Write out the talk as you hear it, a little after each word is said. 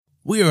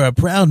We are a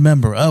proud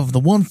member of the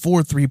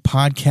 143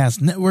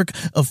 Podcast Network,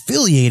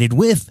 affiliated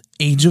with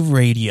Age of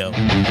Radio.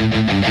 Hey,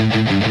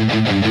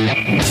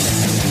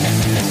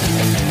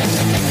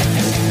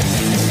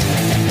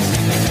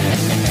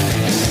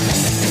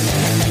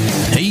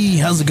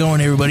 how's it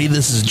going, everybody?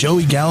 This is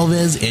Joey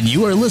Galvez, and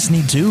you are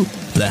listening to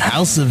the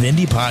House of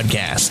Indie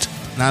Podcast.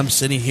 And I'm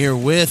sitting here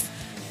with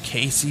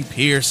Kasey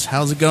Pierce.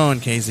 How's it going,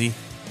 Kasey?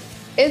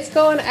 It's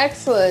going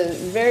excellent.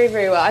 Very,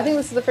 very well. I think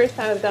this is the first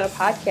time I've done a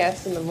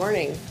podcast in the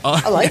morning.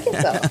 I like it,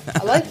 though.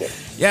 I like it.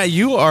 Yeah,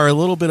 you are a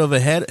little bit of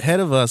ahead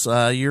of us.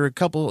 You're a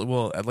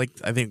couple,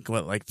 I think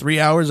 3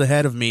 hours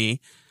ahead of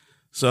me.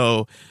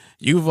 So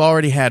you've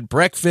already had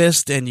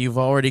breakfast and you've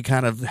already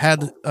kind of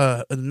had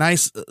a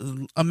nice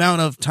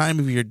amount of time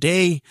of your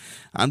day.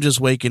 I'm just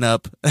waking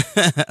up.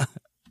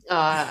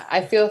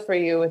 I feel for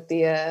you with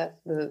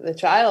the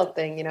child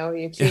thing, you know,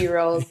 your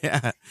 2-year-old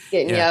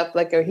getting you up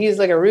he's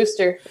like a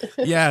rooster.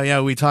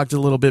 Yeah. We talked a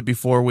little bit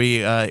before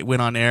we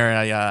went on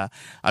air.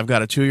 I've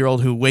got a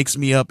 2-year-old who wakes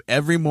me up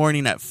every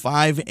morning at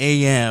 5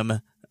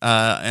 a.m.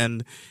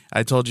 And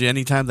I told you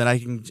anytime that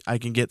I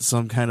can get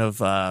some kind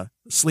of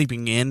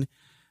sleeping in,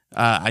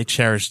 I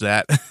cherish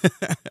that.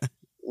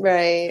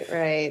 Right.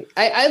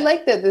 I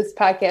like that this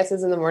podcast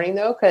is in the morning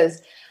though, because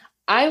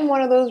I'm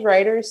one of those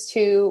writers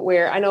too,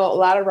 where I know a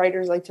lot of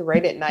writers like to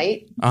write at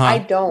night. I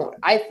don't.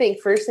 I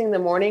think first thing in the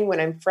morning when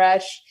I'm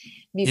fresh,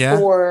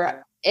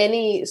 before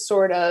any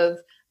sort of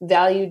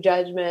value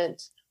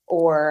judgment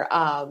or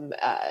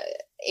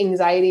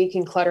anxiety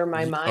can clutter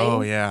my mind.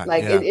 Oh yeah.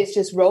 It's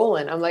just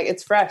rolling. I'm like,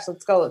 it's fresh.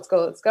 Let's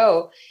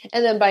go.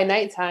 And then by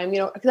nighttime, you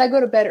know, because I go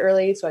to bed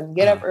early so I can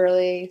get up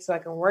early so I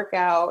can work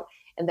out.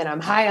 And then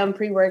I'm high on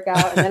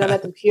pre-workout. And then I'm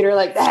at the computer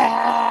like,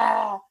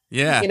 yeah,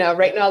 you know,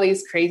 writing all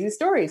these crazy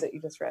stories that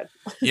you just read.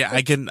 Yeah,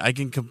 I can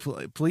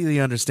completely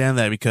understand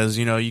that because,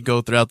 you know, you go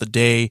throughout the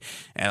day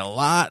and a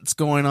lot's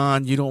going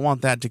on. You don't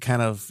want that to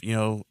kind of, you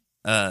know,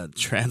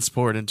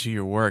 transport into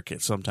your work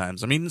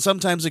sometimes. I mean,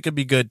 sometimes it could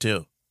be good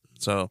too.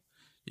 So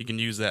you can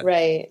use that.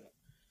 Right.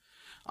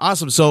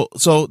 Awesome. So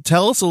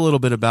tell us a little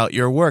bit about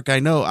your work. I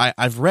know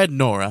I've read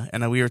Nora,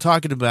 and we were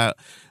talking about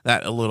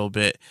that a little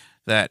bit,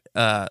 that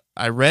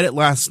I read it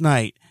last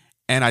night.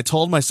 And I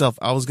told myself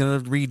I was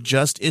going to read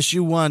just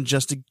issue 1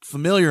 just to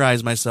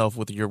familiarize myself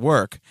with your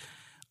work.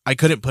 I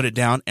couldn't put it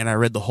down, and I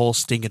read the whole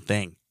stinking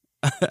thing.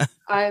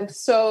 I'm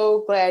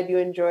so glad you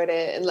enjoyed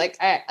it. And like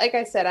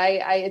I said,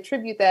 I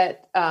attribute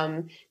that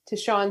to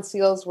Sean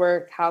Seale's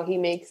work, how he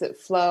makes it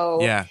flow.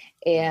 Yeah.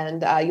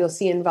 And you'll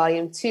see in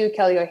volume 2,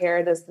 Kelly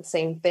O'Hara does the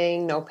same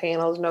thing. No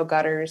panels, no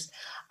gutters.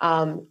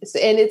 And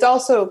it's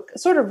also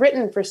sort of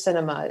written for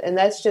cinema. And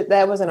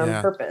that wasn't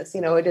on purpose.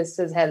 You know, it just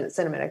has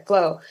a cinematic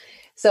flow.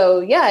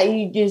 So yeah,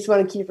 you just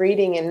want to keep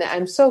reading, and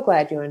I'm so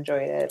glad you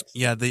enjoyed it.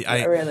 Yeah,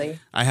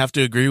 I have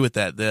to agree with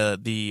that.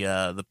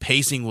 The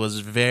pacing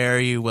was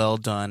very well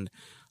done,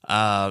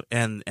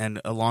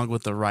 and along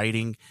with the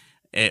writing,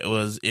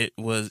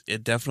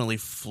 it definitely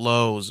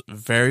flows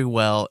very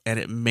well, and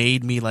it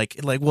made me like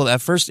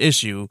that first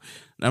issue.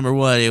 Number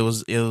one, it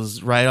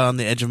was right on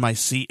the edge of my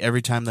seat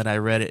every time that I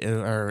read it,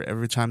 or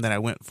every time that I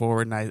went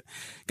forward, and I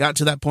got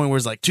to that point where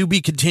it's like, to be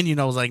continued.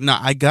 I was like, no,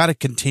 I gotta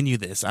continue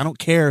this. I don't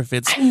care if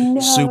it's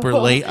super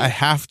late. I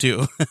have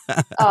to.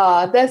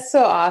 That's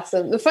so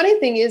awesome. The funny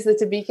thing is the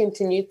to be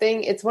continued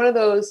thing. It's one of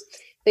those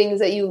things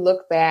that you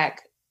look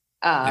back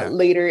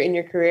later in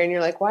your career and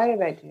you're like, why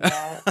did I do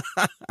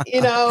that?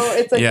 You know,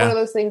 it's like one of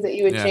those things that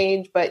you would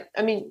change, but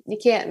I mean, you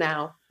can't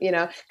now, you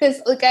know,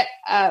 because look at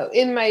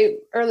in my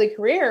early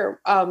career,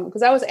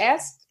 because I was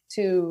asked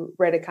to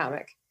write a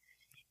comic,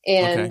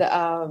 and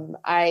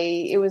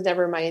it was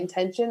never my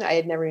intention. I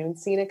had never even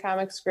seen a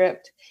comic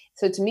script.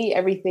 So to me,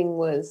 everything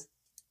was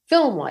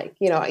film-like,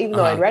 you know, even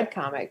though I'd read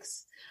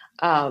comics.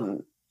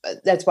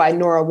 That's why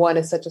Nora 1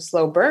 is such a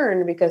slow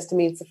burn, because to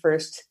me, it's the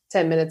first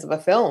 10 minutes of a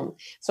film.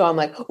 So I'm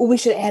like, oh, we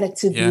should add it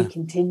to be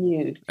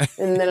continued.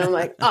 And then I'm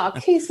like, oh,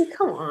 Kasey,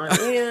 come on.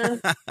 Yeah.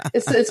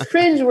 It's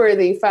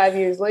cringeworthy 5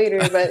 years later,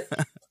 but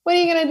what are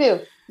you going to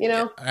do? You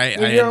know,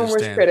 you're your own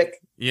worst critic.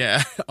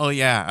 Yeah. Oh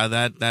yeah.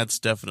 That's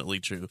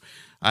definitely true.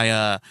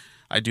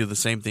 I do the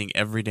same thing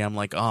every day. I'm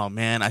like, oh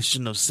man, I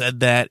shouldn't have said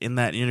that in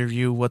that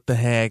interview. What the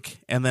heck?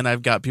 And then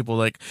I've got people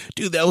like,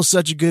 dude, that was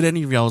such a good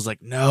interview. I was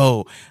like,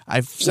 no,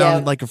 I've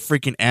sounded like a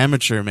freaking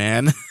amateur,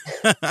 man.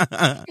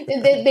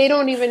 they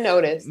don't even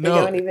notice. They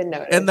don't even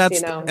notice. And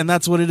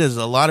that's what it is.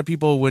 A lot of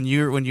people, when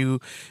you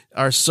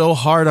are so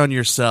hard on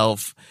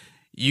yourself,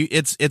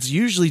 it's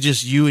usually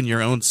just you and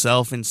your own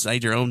self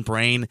inside your own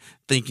brain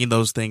thinking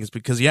those things,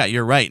 because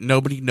you're right.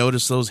 Nobody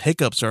noticed those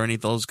hiccups or any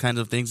of those kinds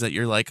of things that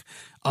you're like,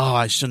 oh,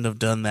 I shouldn't have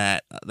done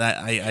that. That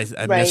I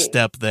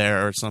misstepped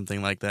there or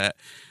something like that.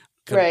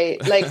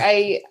 Right. Like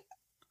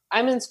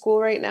I'm in school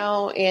right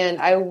now, and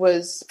I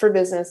was for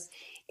business.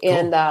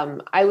 And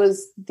I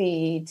was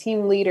the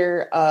team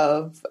leader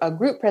of a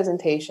group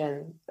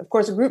presentation. Of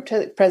course, a group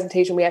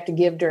presentation we have to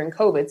give during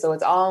COVID. So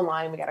it's all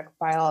online. We got to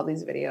compile all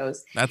these videos.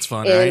 That's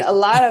fun, and right? A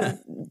lot of,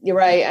 you're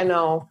right, I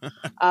know.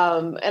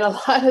 And a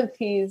lot of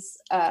these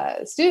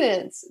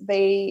students,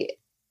 they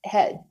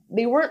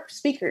they weren't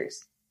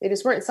speakers. They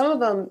just weren't. Some of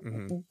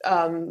them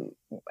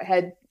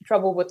had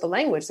trouble with the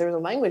language. There was a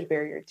language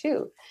barrier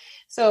too.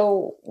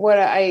 So what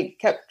I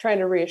kept trying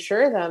to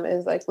reassure them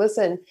is like,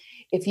 listen,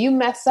 if you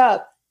mess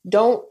up,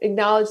 don't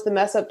acknowledge the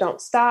mess up. Don't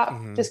stop.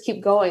 Just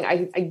keep going.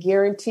 I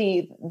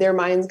guarantee their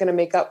mind's going to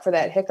make up for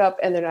that hiccup,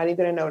 and they're not even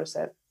going to notice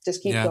it.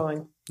 Just keep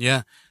going.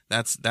 Yeah,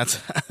 that's.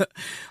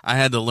 I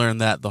had to learn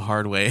that the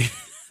hard way.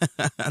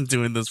 I'm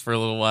doing this for a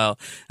little while.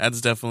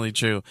 That's definitely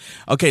true.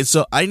 Okay,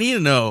 so I need to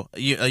know.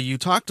 You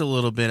talked a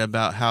little bit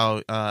about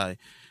how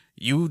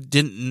you've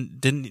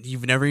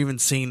never even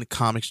seen the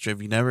comic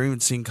strip. You've never even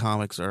seen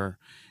comics, or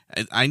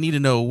I need to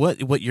know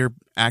what your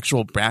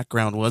actual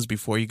background was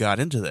before you got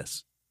into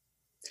this.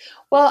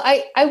 Well,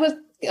 I was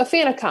a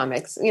fan of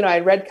comics. I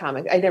read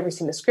comics. I'd never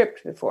seen a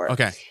script before.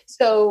 Okay.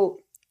 So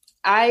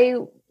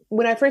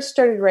when I first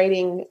started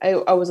writing,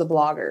 I was a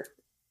blogger,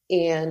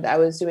 and I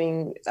was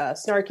doing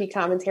snarky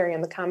commentary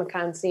on the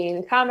Comic-Con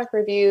scene, comic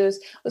reviews.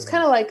 It was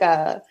kind of like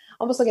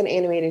almost like an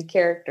animated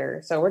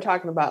character. So we're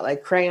talking about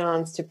like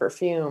crayons to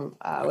perfume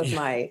with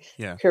my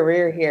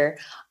career here.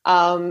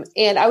 And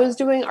I was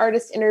doing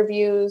artist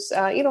interviews,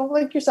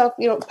 like yourself,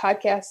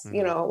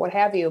 podcasts, what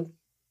have you.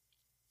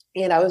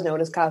 And I was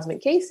known as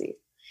Cosmic Kasey.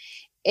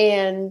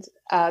 And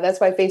that's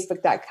why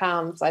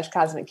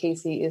Facebook.com/Cosmic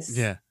Kasey is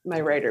my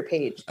writer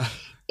page.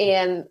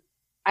 And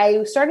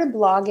I started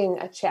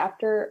blogging a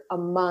chapter a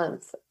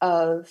month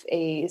of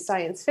a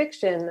science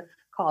fiction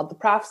called The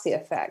Prophecy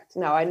Effect.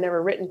 Now, I'd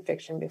never written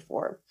fiction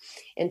before.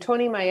 And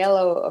Tony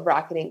Maiello of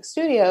Rocket Ink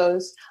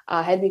Studios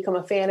had become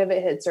a fan of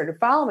it, had started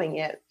following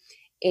it.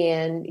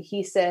 And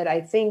he said,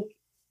 I think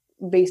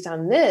based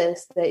on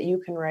this, that you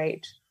can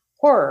write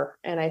horror.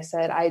 And I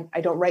said,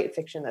 I don't write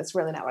fiction. That's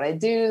really not what I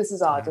do. This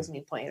is all just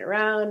me playing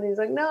around. And he's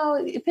like,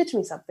 no, pitch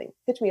me something.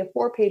 Pitch me a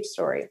 4-page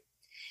story.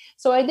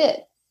 So I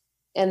did.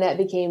 And that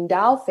became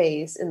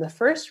Dollface in the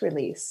first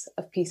release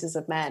of Pieces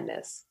of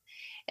Madness.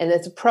 And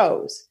it's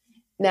prose.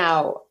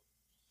 Now,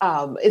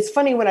 it's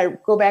funny when I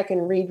go back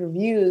and read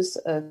reviews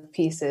of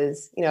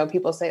pieces,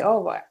 people say,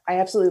 oh, I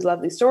absolutely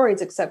love these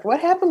stories, except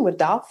what happened with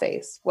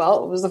Dollface?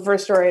 Well, it was the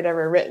first story I'd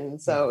ever written.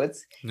 So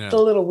it's a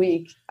little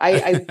weak.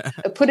 I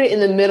put it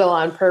in the middle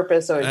on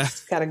purpose. So it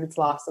just kind of gets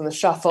lost in the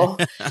shuffle.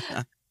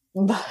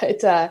 But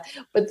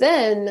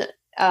then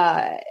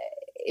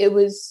it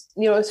was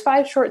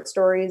 5 short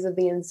stories of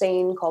the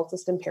insane,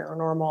 cultist, and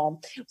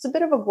paranormal. It was a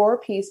bit of a gore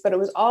piece, but it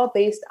was all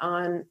based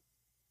on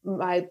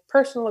my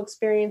personal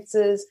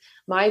experiences,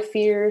 my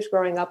fears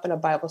growing up in a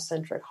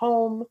Bible-centric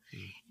home.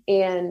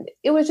 And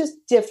it was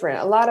just different,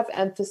 a lot of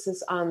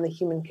emphasis on the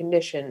human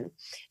condition.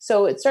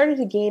 So it started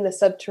to gain a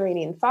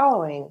subterranean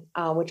following,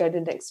 which I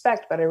didn't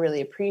expect, but I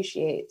really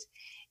appreciate.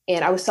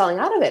 And I was selling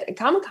out of it at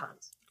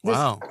Comic-Cons.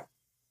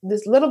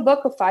 This little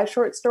book of 5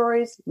 short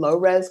stories,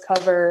 low-res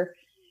cover,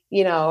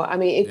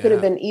 it could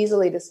have been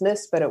easily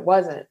dismissed, but it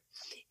wasn't.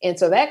 And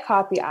so that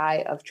caught the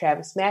eye of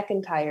Travis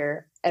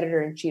McIntyre,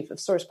 editor-in-chief of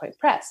SourcePoint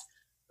Press,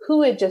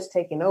 who had just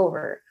taken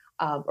over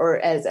or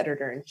as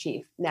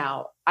editor-in-chief.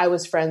 Now, I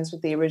was friends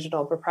with the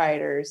original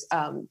proprietors,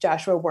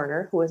 Joshua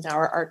Werner, who is now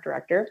our art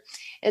director,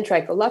 and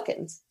Trico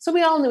Luckins. So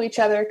we all knew each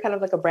other, kind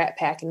of like a brat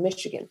pack in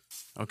Michigan.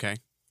 Okay.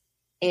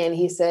 And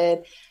he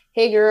said,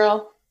 hey,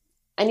 girl,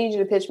 I need you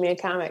to pitch me a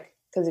comic,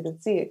 because you can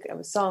see I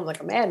was selling like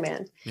a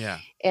madman. Yeah.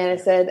 And I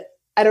said,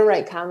 I don't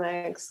write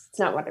comics. It's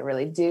not what I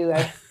really do.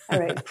 I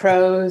write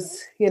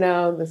prose,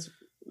 this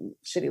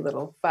shitty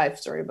little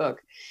 5-story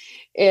book.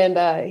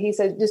 And he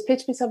said, just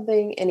pitch me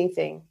something,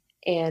 anything.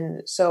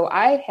 And so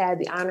I had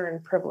the honor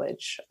and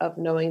privilege of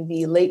knowing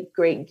the late,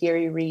 great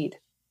Gary Reed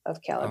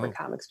of Caliber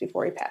Comics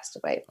before he passed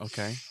away.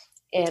 Okay.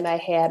 And I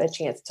had a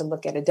chance to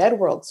look at a Dead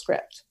World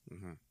script.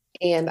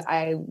 And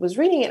I was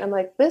reading it, and I'm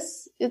like,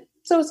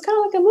 so it's kind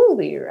of like a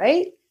movie,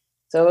 right?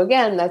 So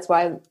again, that's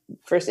why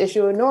first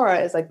issue of Nora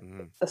is like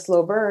a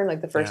slow burn,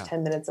 like the first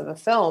 10 minutes of a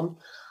film.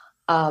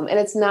 And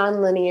it's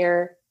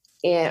nonlinear.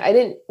 And I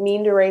didn't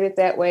mean to write it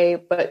that way,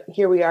 but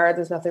here we are.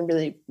 There's nothing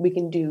really we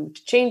can do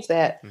to change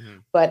that.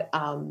 But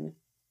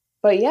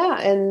yeah,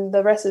 and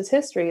the rest is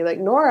history. Like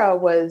Nora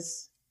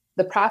was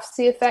the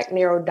prophecy effect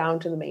narrowed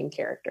down to the main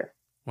character.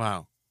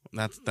 Wow.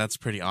 That's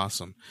pretty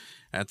awesome.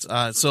 That's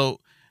so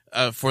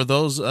for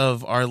those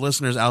of our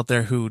listeners out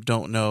there who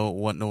don't know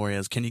what Nora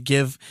is, can you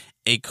give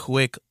a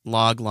quick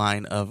log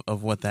line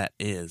of what that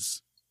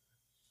is?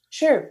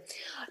 Sure.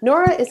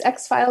 Nora is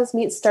X-Files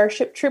meets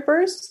Starship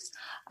Troopers.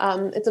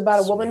 It's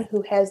about a woman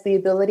who has the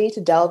ability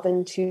to delve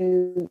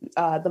into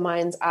the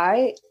mind's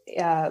eye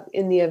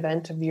in the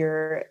event of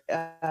your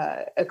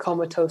a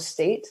comatose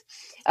state,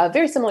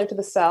 very similar to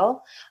the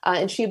Cell.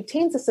 And she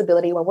obtains this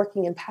ability while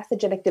working in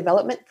pathogenic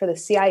development for the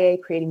CIA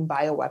creating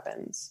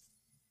bioweapons.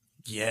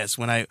 Yes,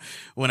 when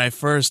I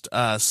first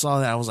saw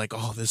that, I was like,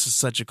 "Oh, this is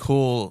such a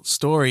cool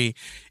story,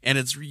 and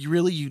it's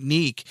really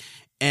unique."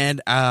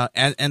 And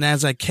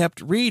as I kept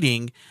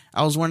reading,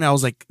 I was wondering, I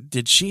was like,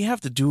 did she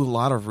have to do a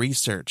lot of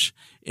research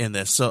in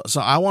this? So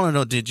I want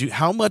to know,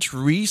 how much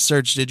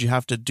research did you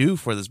have to do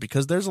for this?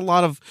 Because there's a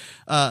lot of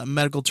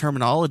medical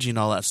terminology and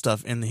all that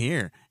stuff in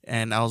here.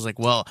 And I was like,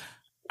 well,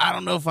 I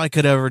don't know if I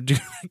could ever do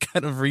that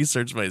kind of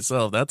research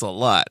myself. That's a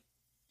lot.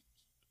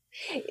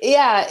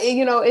 Yeah,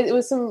 it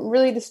was some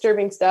really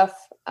disturbing stuff.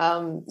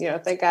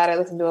 Thank God I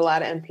listened to a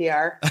lot of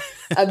NPR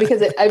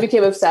because I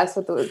became obsessed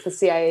with what the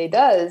CIA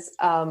does,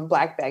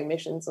 black bag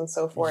missions and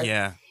so forth.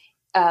 Yeah.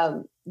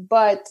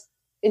 But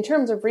in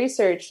terms of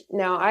research,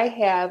 now I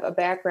have a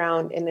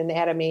background in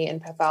anatomy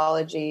and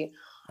pathology,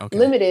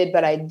 limited,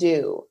 but I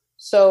do.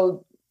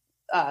 So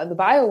the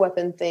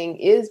bioweapon thing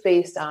is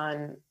based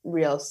on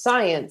real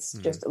science,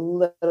 just a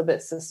little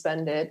bit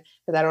suspended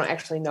because I don't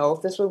actually know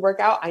if this would work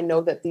out. I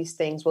know that these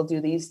things will do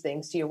these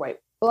things to your white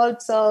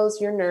blood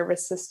cells, your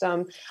nervous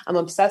system. I'm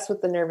obsessed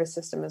with the nervous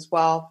system as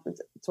well.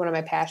 It's one of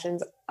my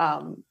passions.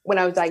 When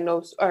I was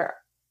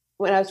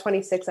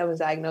 26, I was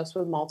diagnosed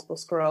with multiple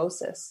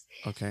sclerosis.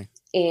 Okay.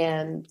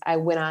 And I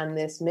went on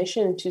this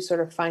mission to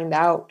sort of find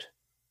out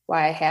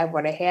why I have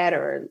what I had,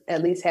 or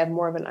at least have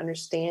more of an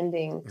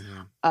understanding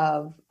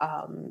of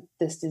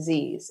this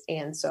disease.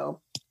 And so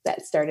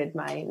that started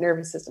my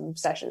nervous system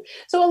obsession.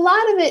 So a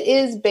lot of it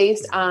is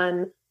based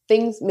on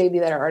things maybe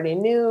that are already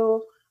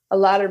new, a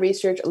lot of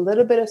research, a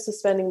little bit of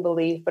suspending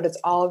belief, but it's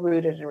all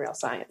rooted in real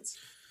science.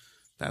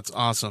 That's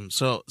awesome.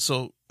 So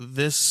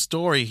this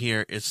story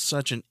here is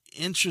such an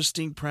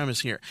interesting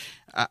premise here.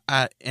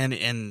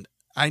 And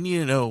I need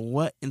to know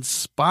what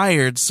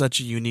inspired such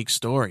a unique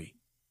story.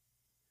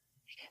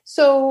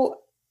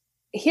 So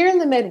here in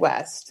the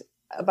Midwest,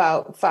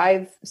 about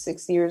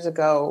 5-6 years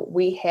ago,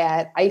 we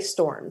had ice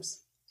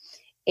storms.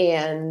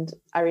 And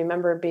I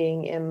remember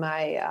being in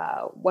my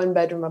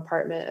 1-bedroom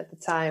apartment at the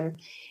time,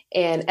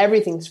 and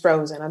everything's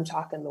frozen. I'm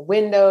talking the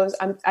windows.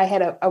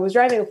 I was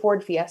driving a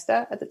Ford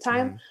Fiesta at the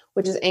time,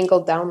 which is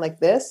angled down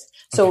like this.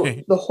 So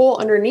the whole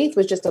underneath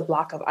was just a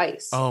block of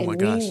ice. Oh my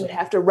gosh. We would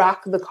have to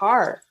rock the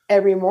car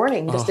every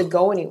morning just to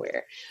go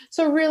anywhere.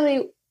 So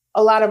really,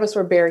 a lot of us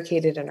were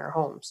barricaded in our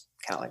homes,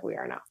 kind of like we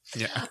are now.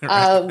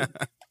 Yeah.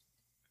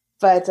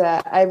 But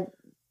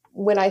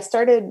when I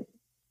started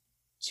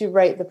to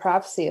write The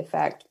Prophecy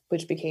Effect,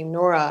 which became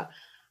Nora,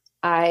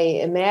 I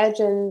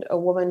imagined a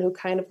woman who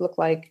kind of looked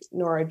like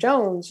Nora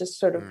Jones, just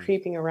sort of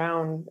creeping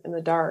around in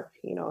the dark,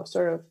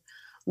 sort of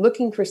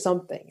looking for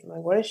something.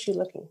 Like, what is she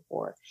looking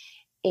for?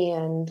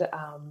 And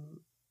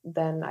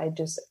then I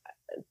just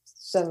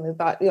suddenly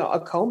thought, a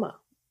coma.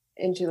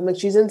 And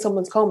she's in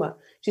someone's coma.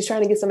 She's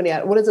trying to get somebody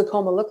out. What does a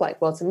coma look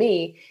like? Well, to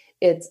me,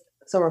 it's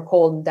somewhere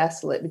cold and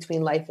desolate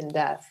between life and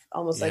death,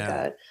 almost like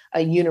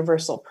a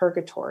universal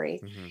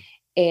purgatory.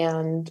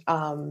 And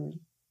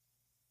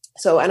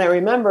and I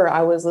remember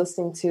I was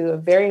listening to a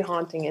very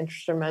haunting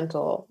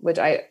instrumental, which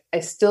I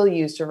still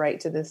use to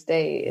write to this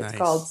day. It's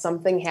called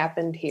Something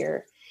Happened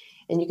Here.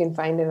 And you can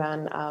find it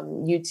on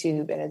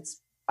YouTube. And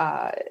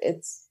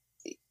it's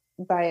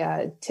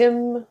by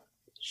Tim,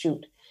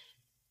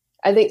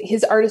 I think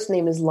his artist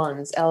name is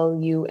Lunz,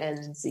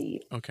 Lunz.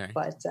 Okay.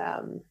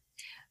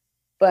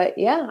 But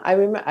yeah, I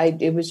remember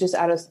it was just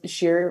out of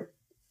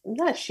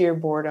not sheer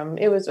boredom.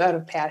 It was out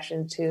of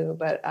passion too.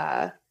 But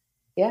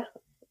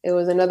it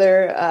was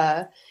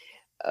another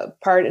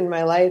part in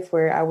my life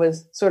where I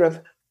was sort of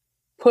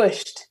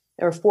pushed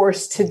or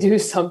forced to do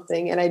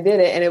something, and I did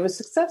it, and it was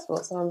successful.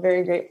 So I'm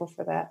very grateful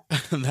for that.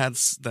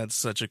 That's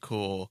such a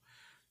cool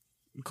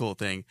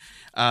thing.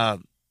 I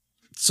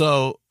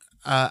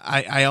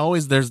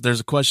always there's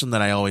a question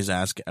that I always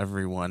ask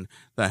everyone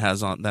that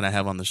I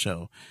have on the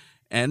show.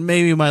 And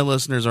maybe my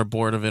listeners are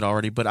bored of it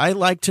already, but I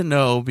like to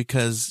know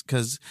because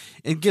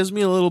it gives me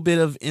a little bit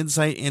of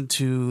insight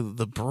into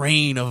the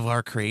brain of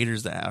our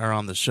creators that are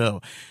on the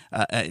show.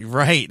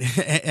 Right.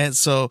 And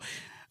so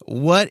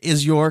what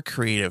is your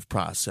creative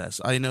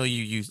process? I know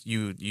you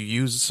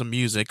use some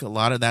music. A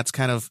lot of that's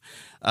kind of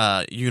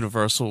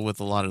universal with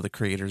a lot of the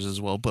creators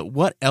as well. But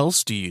what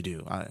else do you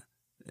do?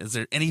 Is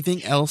there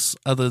anything else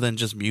other than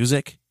just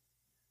music?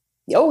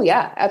 Oh,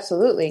 yeah,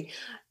 absolutely.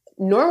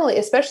 Normally,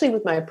 especially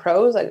with my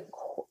prose, like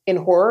in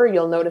horror,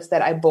 you'll notice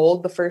that I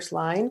bold the first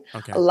line.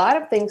 Okay. A lot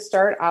of things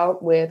start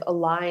out with a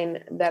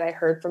line that I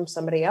heard from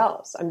somebody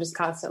else. I'm just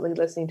constantly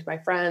listening to my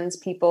friends,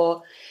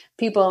 people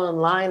in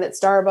line at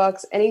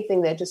Starbucks,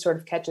 anything that just sort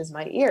of catches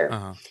my ear.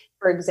 Uh-huh.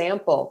 For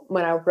example,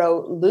 when I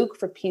wrote Luke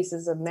for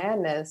Pieces of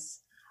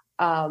Madness,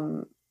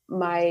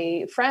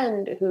 my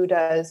friend who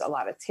does a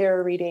lot of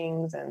tarot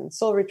readings and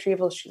soul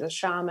retrieval, she's a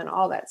shaman,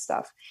 all that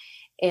stuff.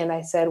 And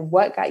I said,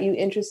 what got you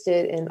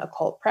interested in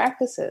occult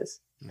practices?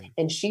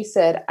 And she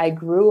said, I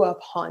grew up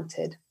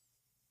haunted.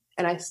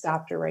 And I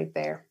stopped her right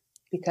there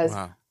because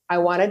I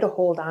wanted to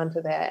hold on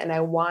to that. And I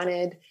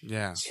wanted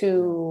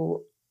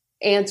to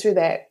answer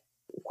that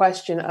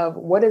question of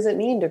what does it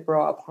mean to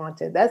grow up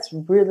haunted? That's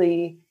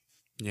really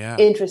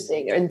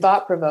interesting and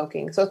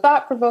thought-provoking. So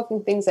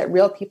thought-provoking things that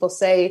real people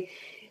say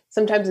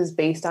sometimes is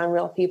based on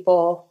real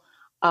people.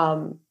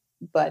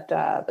 But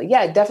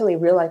yeah, definitely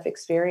real life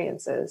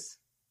experiences.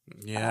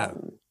 Yeah.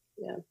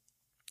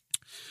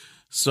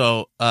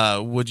 So,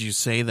 would you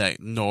say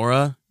that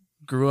Nora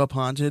grew up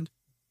haunted?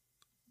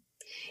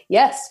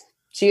 Yes,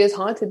 she is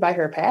haunted by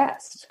her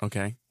past.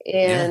 Okay.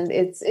 And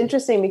it's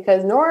interesting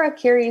because Nora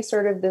carries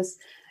sort of this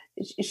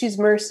she's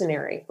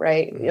mercenary,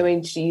 right? I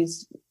mean,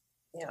 she's,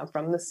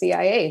 from the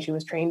CIA. She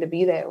was trained to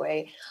be that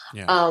way.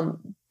 Yeah.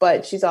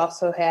 But she's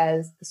also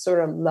has the sort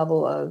of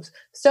level of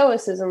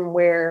stoicism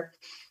where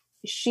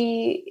it's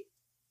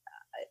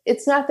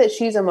not that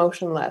she's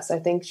emotionless. I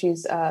think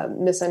she's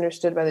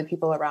misunderstood by the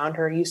people around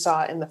her. You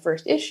saw in the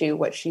first issue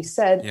what she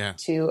said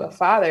to a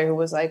father who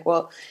was like,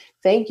 well,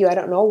 thank you. I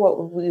don't know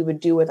what we would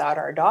do without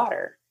our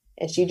daughter.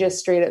 And she just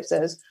straight up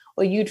says,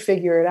 well, you'd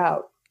figure it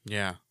out.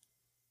 Yeah.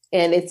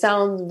 And it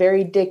sounds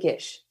very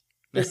dickish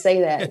to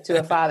say that to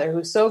a father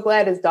who's so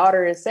glad his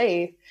daughter is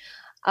safe.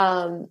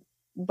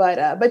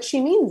 But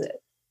she means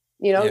it.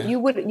 You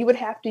would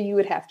have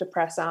to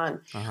press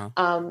on.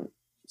 Uh-huh.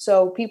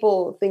 So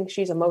people think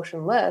she's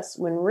emotionless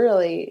when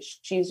really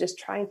she's just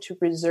trying to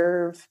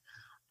preserve.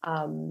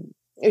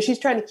 She's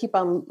trying to keep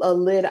a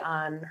lid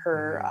on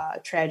her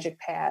tragic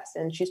past,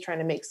 and she's trying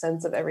to make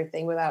sense of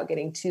everything without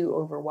getting too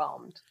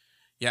overwhelmed.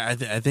 Yeah,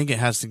 I think it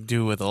has to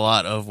do with a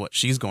lot of what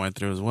she's going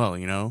through as well.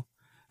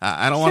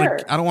 I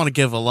don't want to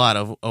give a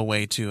lot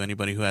away to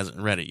anybody who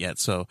hasn't read it yet,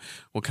 so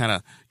we'll kind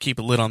of keep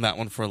a lid on that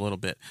one for a little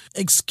bit.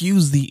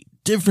 Excuse the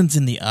difference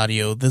in the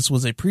audio. This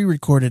was a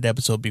pre-recorded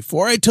episode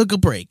before I took a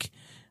break.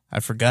 I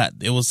forgot.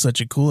 It was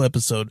such a cool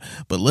episode,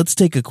 but let's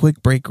take a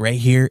quick break right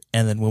here,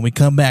 and then when we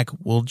come back,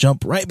 we'll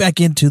jump right back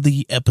into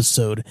the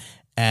episode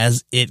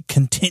as it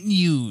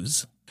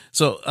continues.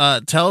 So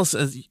tell us,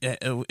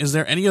 is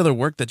there any other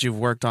work that you've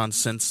worked on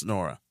since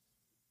Nora?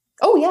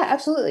 Oh, yeah,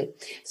 absolutely.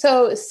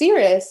 So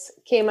Cirrus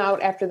came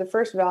out after the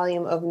first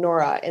volume of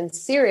Nora, and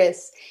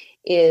Cirrus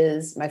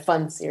is my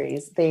fun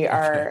series. They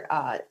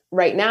are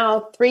right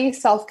now 3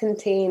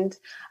 self-contained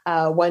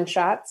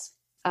one-shots.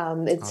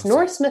 It's awesome.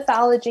 Norse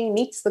mythology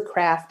meets the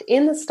craft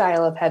in the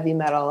style of heavy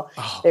metal.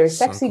 There's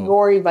sexy, cool.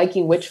 Gory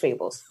Viking witch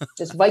fables.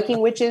 Just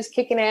Viking witches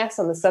kicking ass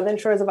on the southern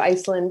shores of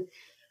Iceland.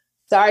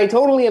 Sorry,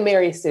 totally a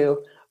Mary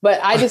Sue. But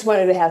I just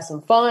wanted to have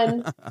some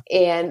fun,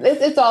 and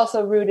it's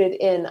also rooted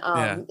in,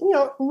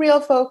 real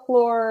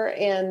folklore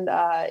and,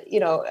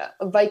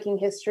 Viking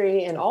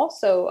history. And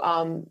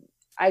also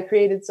I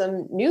created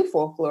some new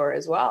folklore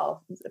as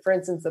well. For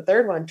instance, the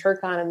third one,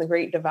 Turkon and the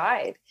Great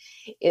Divide,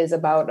 is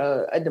about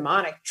a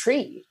demonic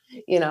tree,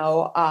 And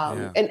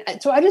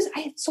so I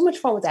had so much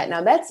fun with that.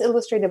 Now that's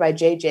illustrated by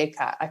J.J.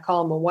 Cott. I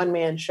call him a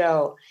one-man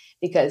show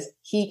because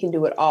he can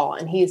do it all.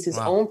 And he is his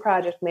own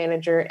project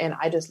manager. And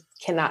I just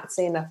cannot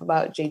say enough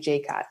about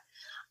J.J. Cott.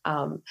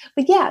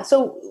 But yeah,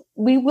 so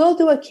we will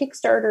do a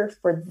Kickstarter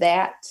for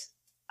that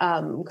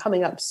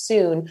coming up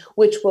soon,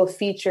 which will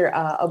feature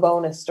a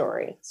bonus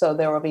story. So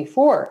there will be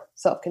 4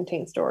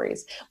 self-contained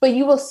stories, but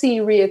you will see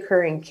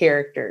reoccurring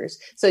characters.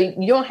 So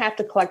you don't have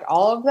to collect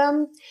all of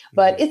them,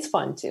 but it's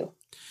fun too.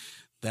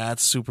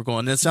 That's super cool.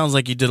 And it sounds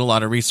like you did a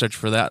lot of research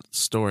for that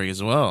story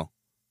as well.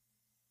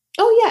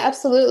 Oh yeah,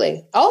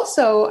 absolutely.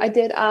 Also, I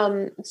did,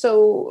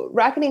 so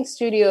Rocketing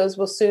Studios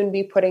will soon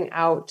be putting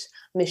out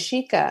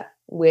Mexica,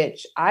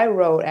 which I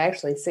wrote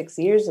actually 6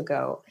 years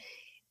ago.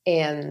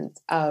 And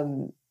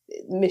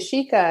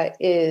Mexica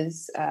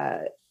is,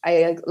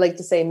 I like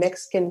to say,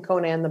 Mexican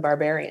Conan the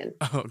Barbarian.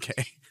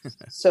 Okay.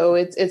 So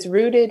it's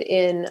rooted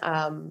in,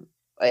 and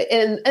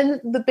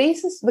the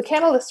basis, the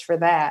catalyst for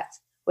that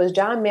was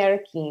John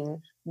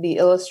Marroquin, the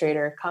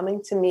illustrator,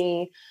 coming to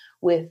me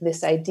with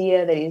this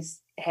idea that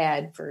he's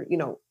had for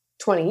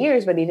 20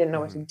 years, but he didn't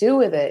know what to do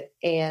with it.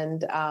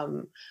 And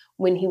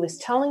when he was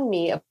telling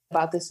me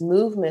about this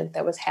movement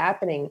that was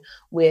happening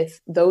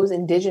with those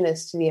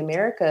indigenous to the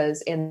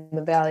Americas in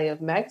the Valley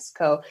of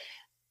Mexico,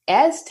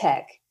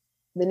 Aztec,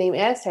 the name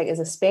Aztec is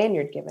a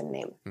Spaniard given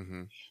name.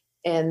 Mm-hmm.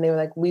 And they were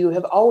like, we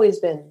have always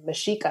been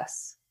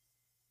Mexicas.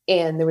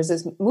 And there was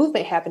this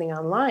movement happening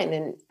online.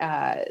 And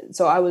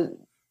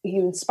he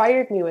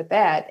inspired me with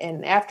that.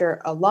 And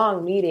after a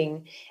long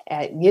meeting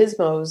at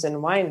Gizmos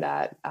and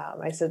Wyandotte,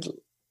 I said,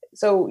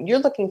 so you're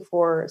looking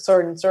for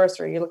sword and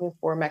sorcery. You're looking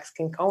for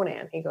Mexican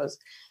Conan. He goes,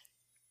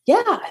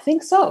 yeah, I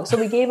think so. So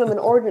we gave him an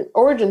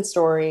origin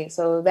story.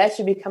 So that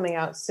should be coming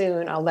out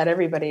soon. I'll let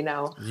everybody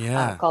know.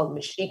 Yeah. Called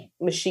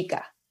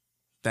Mexica.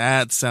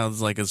 That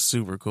sounds like a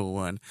super cool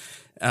one.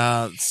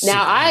 Now,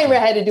 I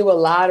had to do a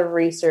lot of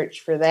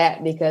research for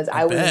that because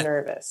I was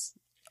nervous.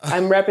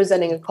 I'm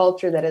representing a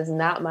culture that is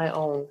not my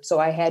own. So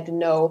I had to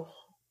know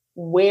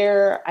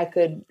where I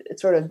could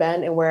sort of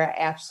bend and where I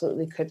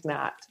absolutely could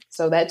not.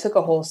 So that took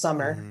a whole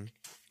summer.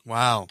 Mm-hmm.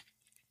 Wow.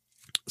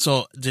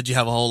 So did you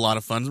have a whole lot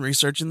of fun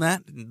researching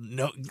that?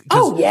 No.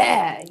 Oh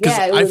yeah.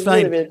 Yeah. It was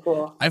really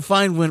cool. I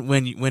find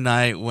when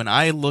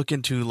I look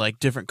into like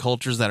different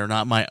cultures that are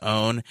not my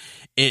own,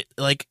 it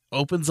like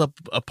opens up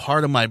a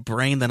part of my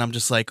brain that I'm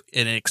just like,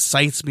 it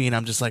excites me and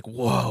I'm just like,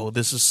 whoa,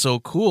 this is so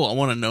cool. I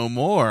want to know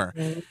more.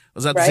 Mm-hmm.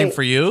 Was that the same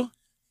for you?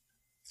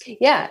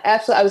 Yeah,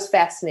 absolutely. I was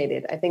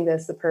fascinated. I think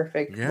that's the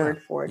perfect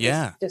word for it.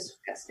 Just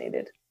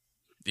fascinated.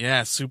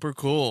 Yeah, super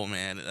cool,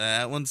 man.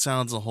 That one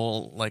sounds a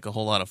whole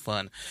lot of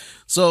fun.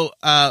 So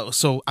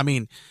I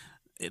mean,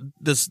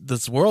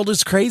 this world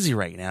is crazy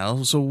right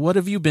now. So what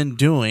have you been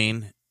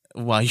doing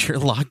while you're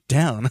locked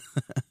down?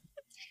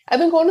 I've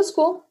been going to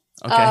school.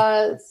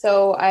 Okay.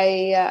 So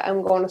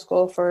I'm going to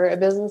school for a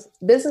business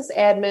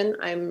admin.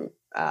 I'm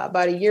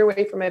about a year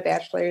away from my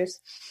bachelor's.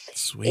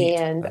 Sweet.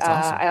 And That's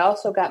awesome. I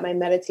also got my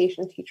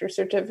meditation teacher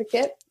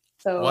certificate.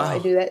 So I Wow.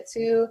 do that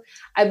too.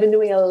 I've been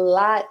doing a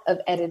lot of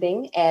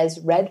editing as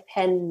Red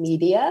Pen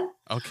Media.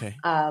 Okay.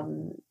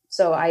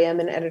 So I am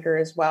an editor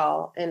as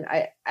well. And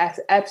I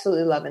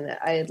absolutely loving it.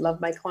 I love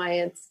my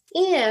clients.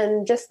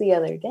 And just the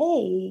other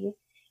day,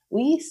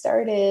 we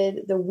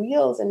started the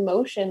wheels in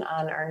motion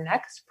on our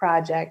next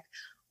project,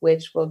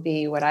 which will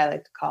be what I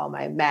like to call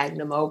my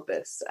magnum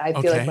opus. I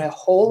feel like Okay. my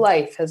whole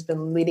life has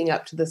been leading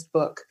up to this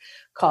book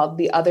called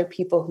The Other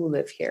People Who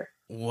Live Here.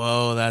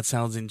 Whoa, that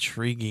sounds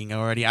intriguing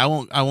already. I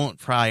won't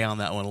pry on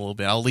that one a little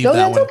bit. I'll leave No,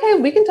 that that's one.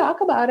 okay. We can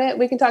talk about it.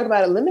 We can talk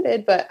about it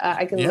limited, but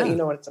I can let you Yeah.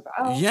 know what it's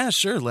about. Yeah,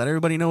 sure. Let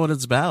everybody know what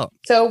it's about.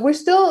 So we're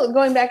still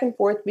going back and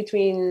forth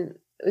between,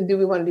 do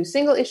we want to do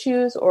single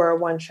issues or a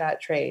one-shot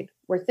trade?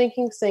 We're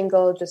thinking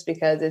single just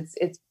because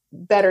it's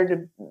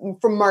better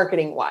for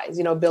marketing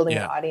wise, building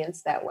an Yeah.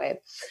 audience that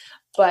way.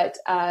 But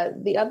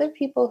The Other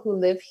People Who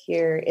Live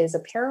Here is a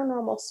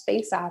paranormal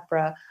space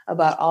opera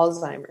about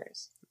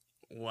Alzheimer's.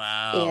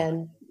 Wow.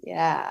 And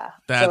yeah,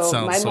 That so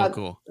sounds my so mother,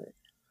 cool.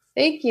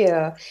 thank you.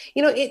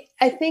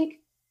 I think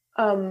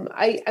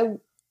I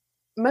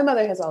my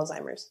mother has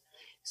Alzheimer's.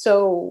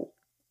 So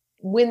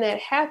when that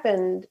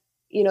happened,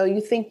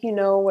 you think you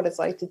know what it's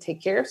like to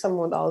take care of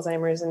someone with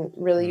Alzheimer's, and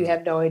really you Mm.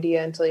 have no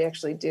idea until you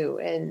actually do.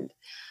 And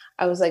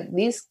I was like,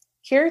 these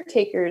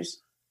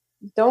caretakers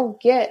don't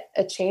get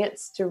a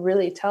chance to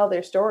really tell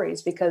their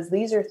stories because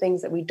these are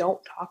things that we don't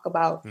talk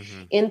about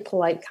Mm-hmm. in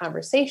polite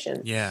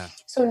conversation. Yeah.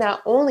 So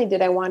not only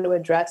did I want to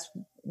address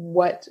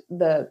what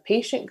the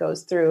patient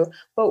goes through,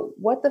 but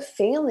what the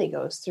family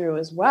goes through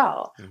as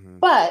well. Mm-hmm.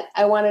 But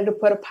I wanted to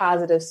put a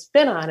positive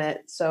spin on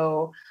it.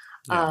 So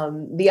Yeah.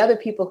 The Other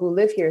People Who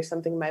Live Here is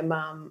something my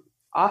mom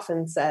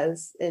often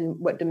says, and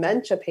what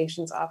dementia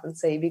patients often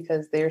say,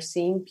 because they're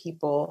seeing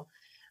people,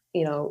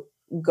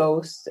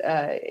 ghosts,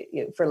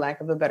 for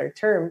lack of a better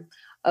term,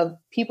 of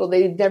people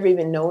they've never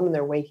even known in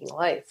their waking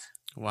life.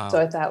 Wow. So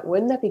I thought,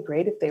 wouldn't that be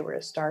great if they were a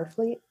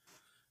Starfleet?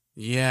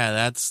 Yeah,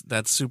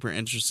 that's super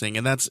interesting,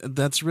 and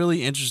that's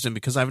really interesting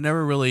because I've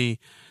never really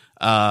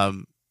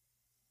um,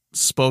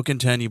 spoken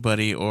to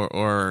anybody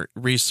or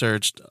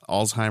researched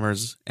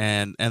Alzheimer's,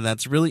 and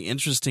that's really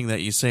interesting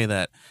that you say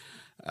that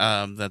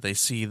that they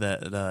see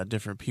the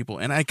different people,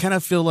 and I kind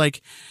of feel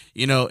like,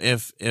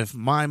 if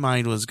my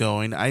mind was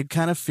going, I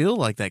kind of feel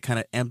like that kind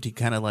of empty,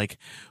 kind of like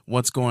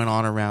what's going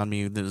on around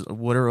me.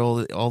 What are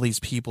all these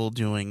people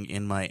doing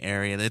in my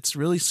area? It's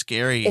really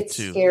scary It's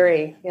to,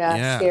 scary. Yeah, it's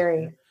yeah.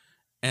 scary.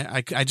 And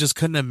I just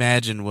couldn't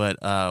imagine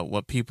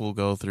what people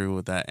go through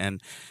with that.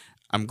 And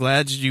I'm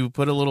glad you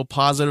put a little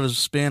positive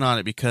spin on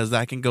it because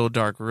that can go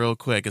dark real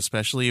quick,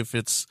 especially if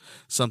it's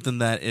something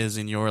that is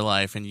in your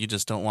life and you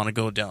just don't want to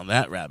go down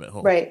that rabbit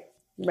hole. Right,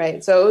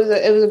 right. So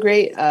it was a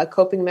great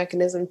coping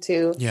mechanism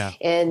too. Yeah.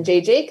 And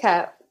JJ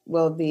Cap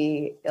will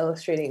be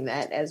illustrating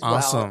that as well,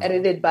 Awesome.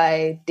 edited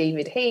by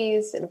David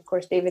Hayes. And of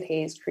course, David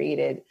Hayes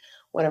created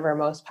one of our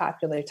most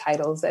popular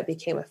titles that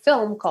became a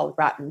film called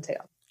Rotten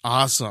Tail.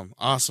 Awesome.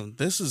 Awesome.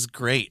 This is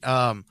great.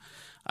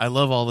 I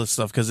love all this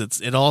stuff because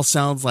it all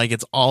sounds like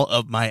it's all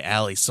up my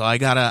alley. So I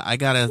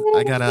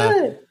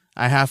Good.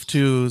 have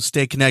to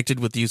stay connected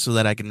with you so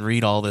that I can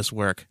read all this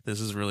work. This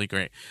is really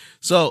great.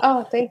 So,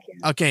 Oh, thank you.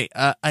 okay,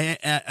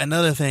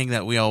 another thing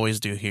that we always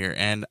do here,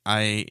 and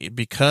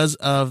because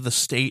of the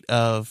state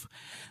of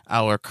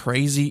our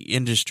crazy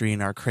industry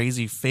and our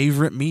crazy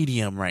favorite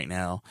medium right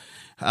now,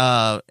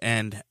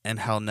 and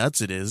how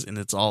nuts it is, and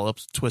it's all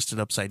twisted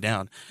upside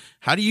down.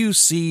 How do you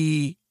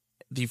see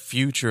the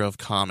future of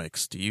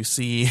comics? Do you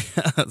see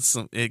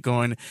it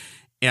going?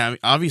 Yeah, I mean,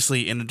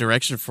 obviously in a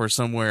direction for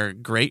somewhere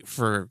great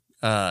for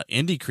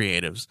indie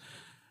creatives.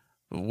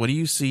 What do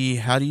you see?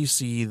 How do you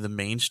see the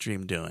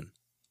mainstream doing?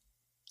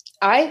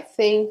 I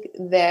think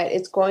that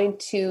it's going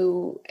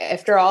to,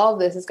 after all of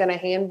this, it's going to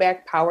hand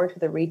back power to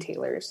the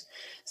retailers.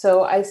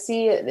 So I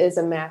see it as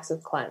a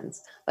massive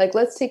cleanse. Like,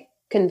 let's take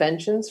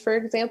conventions, for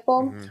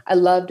example. Mm-hmm. I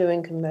love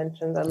doing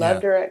conventions. I love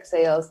Yeah. direct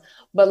sales.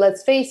 But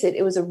let's face it,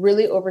 it was a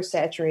really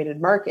oversaturated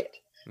market.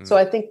 Mm. So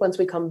I think once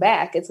we come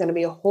back, it's going to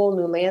be a whole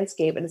new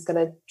landscape, and it's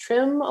going to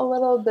trim a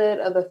little bit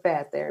of the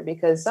fat there,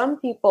 because some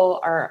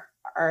people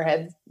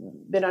have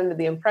been under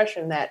the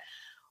impression that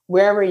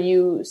wherever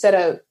you set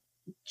up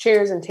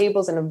chairs and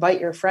tables and invite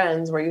your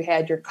friends, where you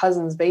had your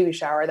cousin's baby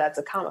shower, that's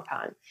a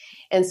Comic-Con.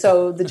 And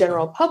so the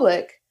general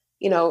public,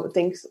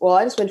 thinks, well,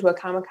 I just went to a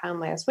Comic-Con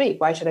last week.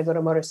 Why should I go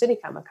to Motor City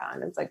Comic-Con?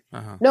 And it's like,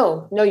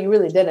 no, you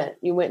really didn't.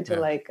 You went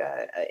to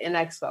an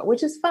expo,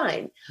 which is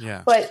fine.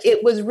 Yeah. But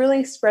it was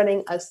really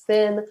spreading us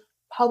thin,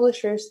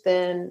 publishers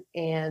thin,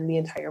 and the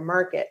entire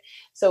market.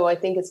 So I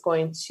think it's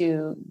going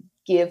to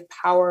give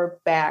power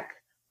back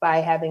by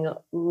having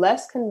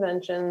less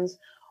conventions,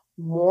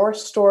 more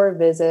store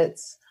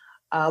visits,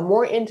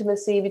 more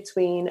intimacy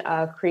between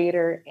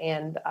creator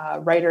and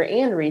writer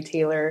and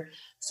retailer.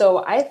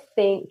 So I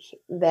think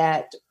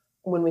that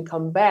when we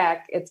come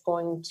back, it's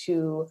going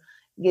to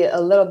get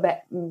a little bit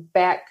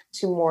back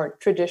to more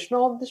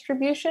traditional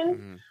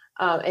distribution,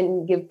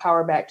 and give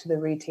power back to the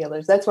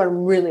retailers. That's what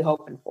I'm really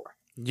hoping for.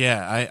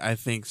 Yeah, I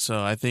think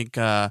so. I think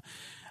I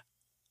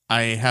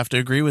have to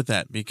agree with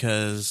that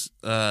because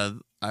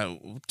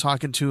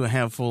talking to a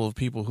handful of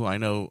people who I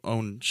know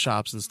own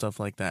shops and stuff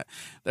like that,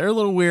 they're a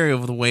little weary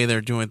of the way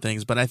they're doing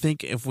things. But I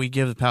think if we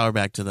give the power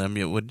back to them,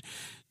 it would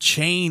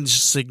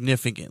change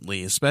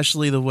significantly,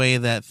 especially the way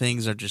that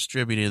things are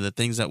distributed, the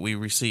things that we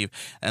receive,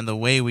 and the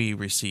way we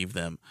receive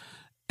them.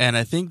 And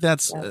I think I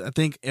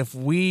think if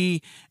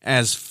we,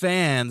 as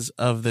fans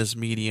of this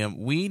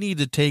medium, we need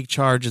to take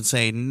charge and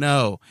say,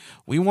 no,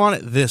 we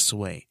want it this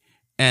way.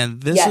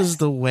 And this is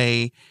the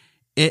way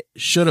it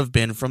should have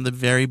been from the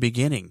very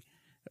beginning.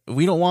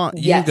 We don't want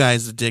you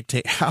guys to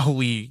dictate how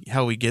we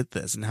get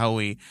this and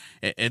how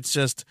it's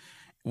just,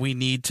 we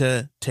need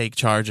to take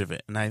charge of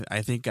it. And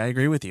I think I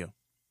agree with you.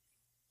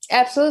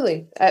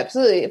 Absolutely.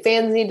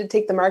 Fans need to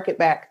take the market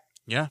back.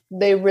 Yeah.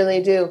 They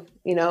really do,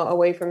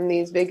 away from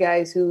these big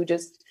guys who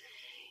just,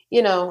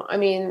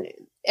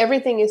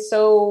 everything is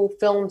so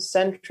film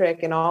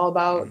centric and all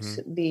about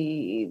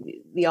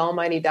the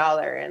almighty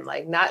dollar and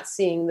like not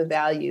seeing the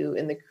value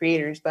in the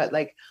creators, but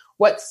like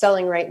what's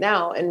selling right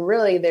now. And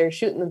really they're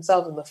shooting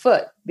themselves in the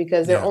foot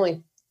because they're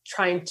only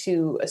trying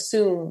to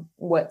assume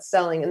what's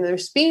selling and they're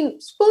spoon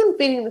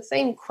feeding the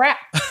same crap.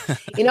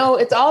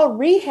 It's all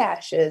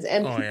rehashes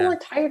and people are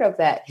tired of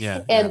that.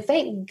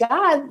 Thank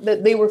God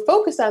that they were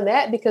focused on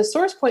that because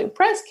Source Point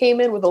Press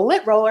came in with a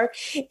lint roller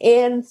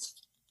and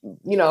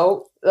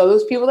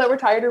those people that were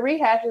tired of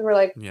rehashes were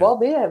like, well,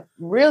 we have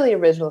really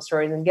original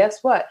stories. And guess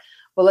what?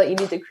 We'll let you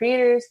meet the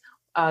creators.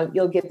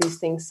 You'll get these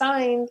things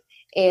signed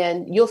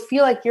and you'll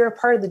feel like you're a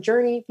part of the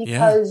journey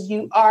because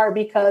you are,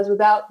 because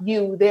without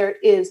you, there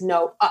is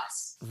no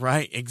us.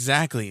 Right.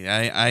 Exactly.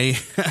 I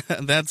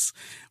that's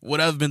what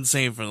I've been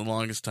saying for the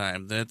longest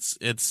time. That's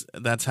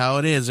how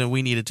it is. And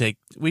we need to take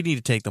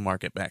the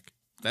market back.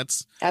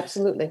 That's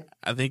absolutely.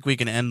 I think we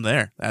can end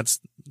there. Let's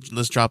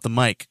drop the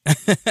mic.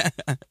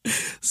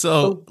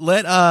 So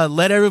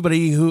let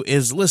everybody who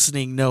is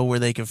listening know where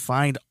they can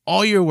find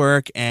all your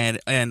work and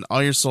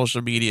all your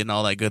social media and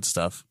all that good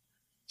stuff.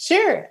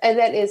 Sure. And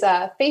that is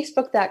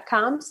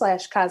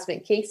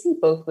facebook.com/Cosmic Kasey,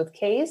 both with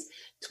K's,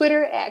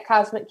 Twitter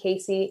 @Cosmic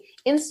Kasey,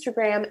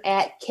 Instagram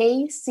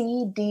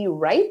 @KCD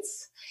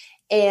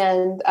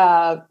and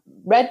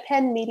Red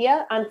Pen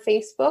Media on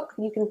Facebook.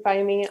 You can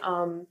find me.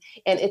 And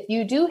if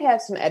you do have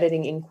some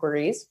editing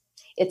inquiries,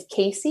 it's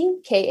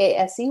Kasey,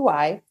 Kasey,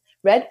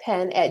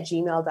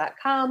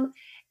 redpen@gmail.com.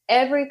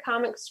 Every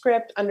comic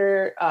script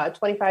under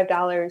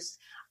 $25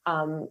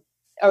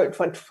 or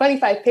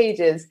 25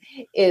 pages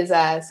is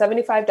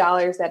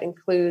 $75. That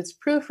includes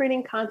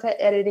proofreading, content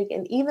editing,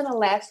 and even a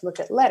last look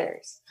at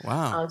letters.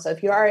 Wow. So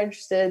if you are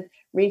interested,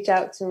 reach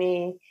out to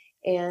me.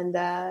 And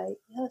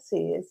let's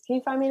see, can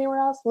you find me anywhere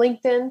else?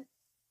 LinkedIn,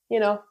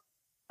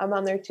 I'm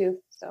on there too.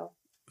 So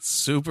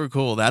super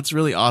cool. That's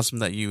really awesome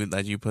that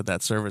you put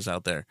that service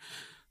out there.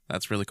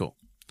 That's really cool.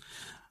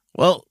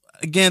 Well,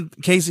 again,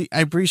 Kasey,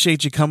 I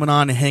appreciate you coming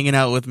on and hanging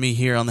out with me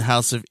here on the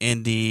House of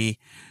Indie.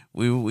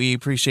 We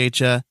appreciate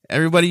you.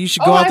 Everybody, you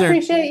should go out there. I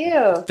appreciate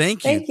you.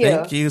 Thank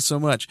you so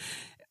much.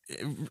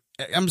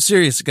 I'm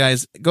serious,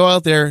 guys. Go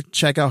out there,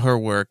 check out her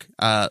work.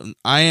 I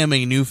am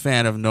a new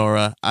fan of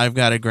Nora. I've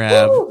got to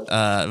grab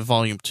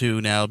volume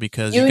 2 now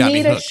because you got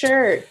me hooked. A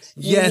shirt.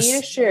 Yes, you need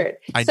a shirt.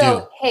 I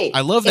do. Hey,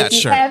 I love that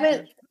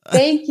shirt.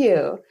 Thank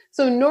you.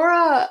 So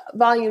Nora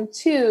volume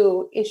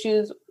 2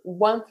 issues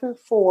 1 through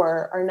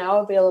 4 are now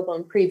available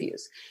in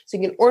previews. So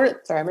you can order.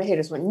 Sorry, my hair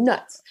just went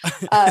nuts.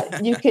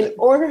 You can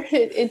order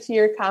it into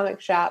your comic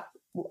shop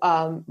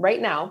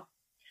right now.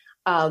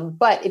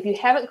 But if you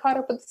haven't caught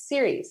up with the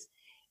series,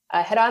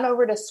 head on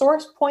over to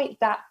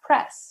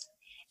sourcepoint.press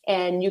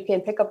and you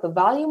can pick up the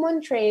volume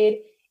 1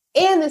 trade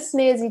and the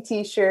snazzy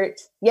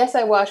t-shirt. Yes,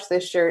 I washed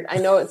this shirt. I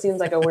know it seems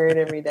like I wear it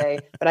every day,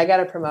 but I got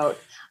to promote.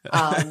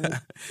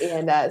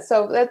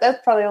 So that's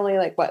probably only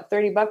like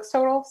 $30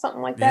 total,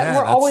 something like that. Yeah,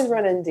 we're always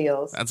running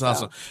deals. That's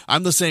awesome.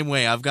 I'm the same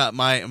way. I've got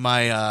my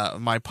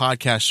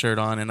podcast shirt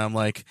on, and I'm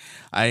like,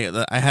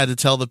 I had to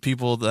tell the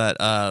people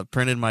that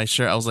printed my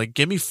shirt. I was like,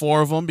 give me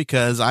 4 of them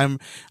because I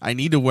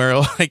need to wear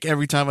like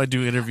every time I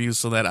do interviews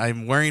so that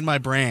I'm wearing my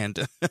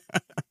brand.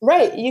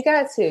 Right, you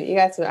got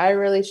to. I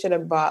really should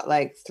have bought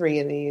like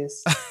 3 of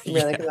these.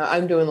 Really, because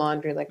I'm doing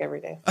laundry like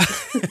every day.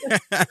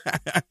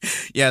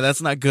 Yeah,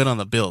 that's not good on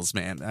the bills,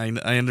 man.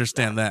 I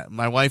understand that.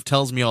 My wife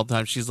tells me all the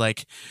time. She's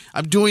like,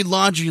 "I'm doing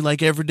laundry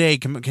like every day.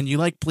 Can you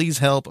like please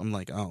help?" I'm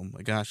like, "Oh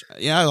my gosh,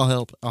 yeah, I'll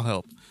help.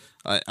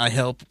 I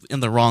help in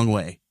the wrong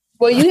way."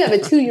 Well, you have a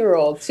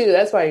 2-year-old too.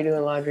 That's why you're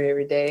doing laundry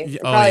every day.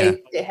 You're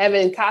probably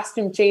having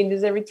costume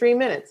changes every 3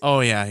 minminutes. Oh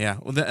yeah.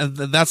 Well,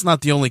 that's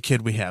not the only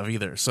kid we have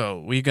either.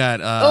 So we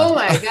got. Oh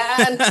my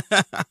god!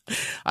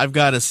 I've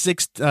got a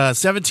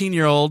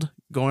 17-year-old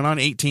going on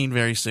 18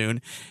 very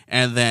soon,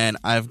 and then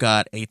I've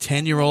got a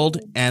 10-year-old,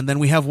 and then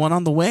we have one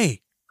on the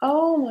way.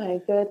 Oh my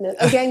goodness!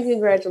 Again,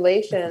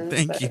 congratulations!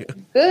 Thank you.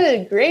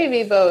 Good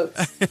gravy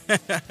boats.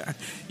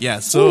 Yeah.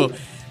 So. Ooh.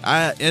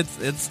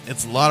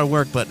 It's a lot of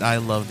work, but I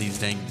love these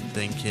dang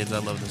kids. I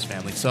love this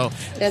family. So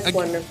that's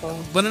wonderful.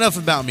 But enough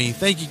about me.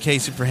 Thank you,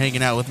 Kasey, for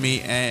hanging out with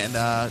me. And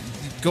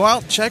go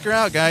out, check her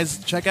out,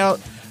 guys. Check out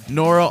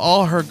Nora,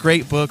 all her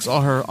great books,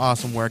 all her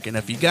awesome work. And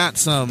if you got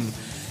some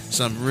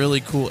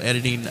really cool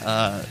editing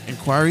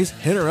inquiries,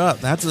 hit her up.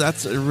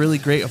 That's a really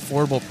great,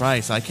 affordable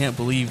price. I can't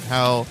believe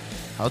how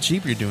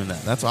cheap you're doing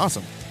that. That's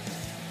awesome.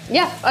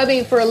 Yeah, I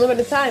mean, for a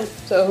limited time,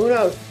 so who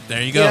knows?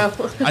 There you go. You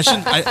know? I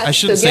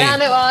shouldn't so say get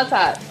on it while it's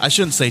hot. I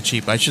shouldn't say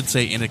cheap. I should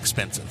say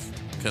inexpensive,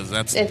 because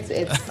that's it's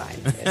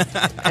fine. It's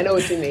fine. I know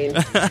what you mean.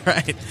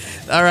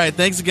 All right.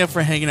 Thanks again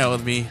for hanging out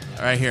with me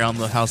right here on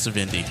the House of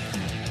Indie.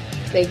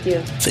 Thank you.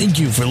 Thank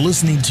you for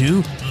listening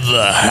to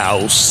the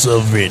House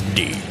of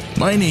Indie.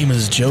 My name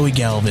is Joey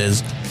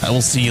Galvez. I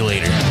will see you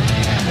later.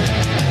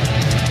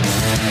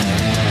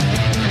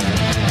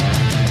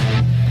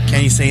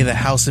 Can you say the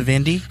House of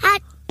Indie?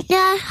 At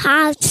the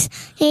House of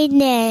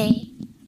Indie.